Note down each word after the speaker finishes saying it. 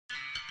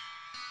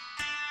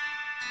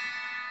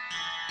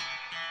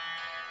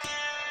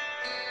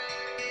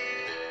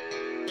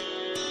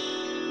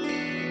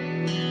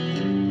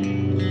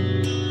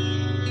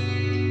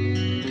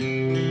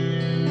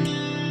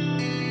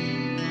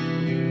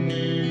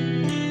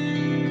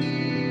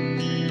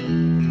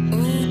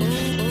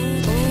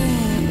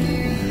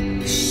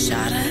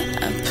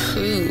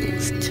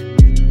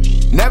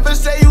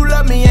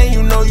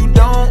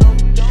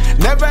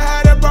Never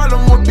had a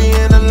problem with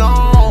being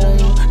alone.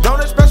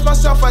 Don't express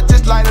myself, I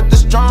just light up the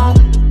strong.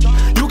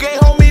 You can't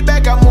hold me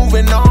back, I'm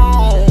moving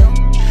on.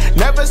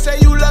 Never say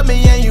you love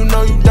me and you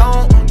know you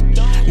don't.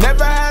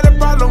 Never had a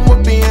problem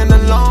with being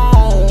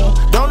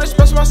alone. Don't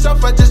express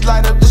myself, I just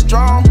light up the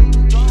strong.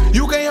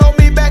 You can't hold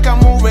me back, I'm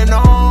moving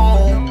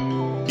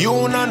on. You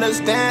don't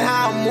understand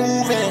how I'm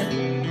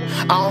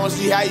moving. I don't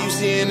see how you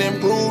see an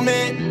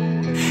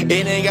improvement.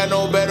 It ain't got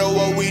no better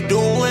what we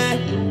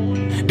doing.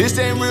 This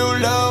ain't real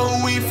love,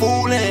 who we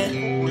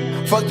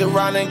fooling. Fucked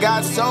around and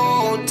got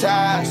so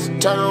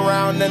tired. Turn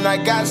around and I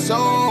got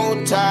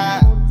so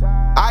tired.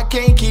 I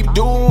can't keep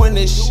doing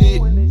this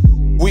shit.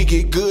 We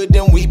get good,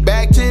 then we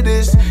back to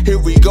this. Here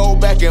we go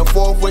back and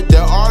forth with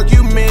the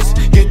arguments.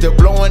 Get to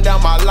blowing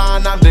down my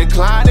line, I'm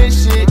declining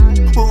shit.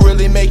 What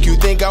really make you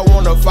think I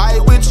wanna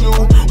fight with you?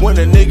 When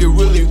a nigga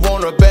really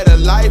want a better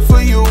life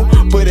for you.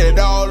 Put it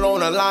all on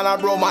the line, I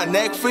broke my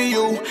neck for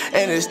you.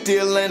 And it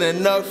still ain't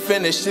enough,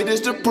 and this shit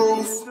is the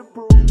proof.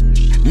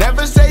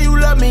 Never say you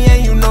love me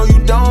and you know you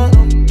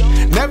don't.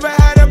 Never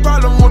had a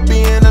problem with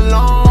being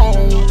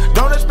alone.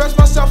 Don't express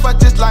myself, I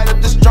just light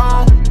up the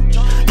strong.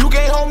 You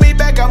can't hold me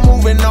back, I'm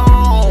moving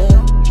on.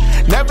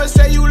 Never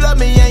say you love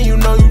me and you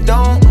know you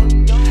don't.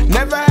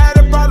 Never had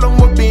a problem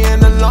with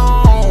being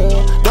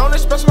alone. Don't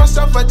express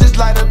myself, I just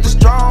light up the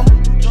strong.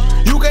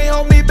 You can't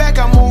hold me back,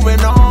 I'm moving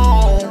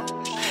on.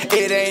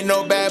 It ain't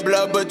no bad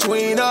blood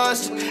between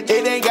us.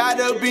 It ain't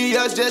gotta be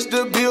us just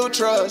to build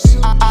trust.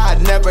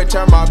 I'd never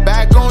turn my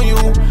back on you.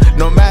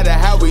 No matter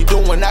how we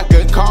doing, I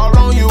can call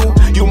on you.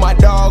 You my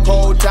dog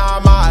whole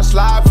time, I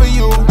slide for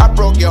you. I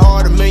broke your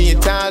heart 1,000,000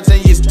 times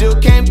and you still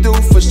came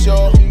through for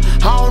sure.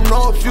 I don't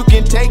know if you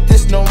can take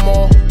this no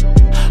more.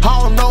 I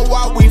don't know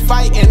why we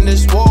fighting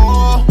this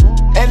war.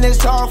 And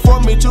it's hard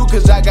for me too,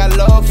 cause I got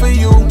love for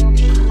you.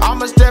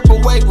 I'ma step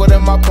away, what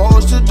am I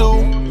supposed to do?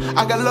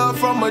 I got love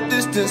from a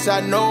distance, I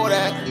know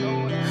that.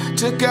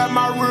 Took out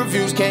my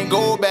reviews, can't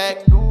go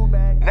back.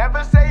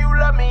 Never say you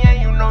love me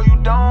and you know you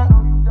don't.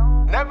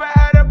 Never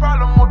had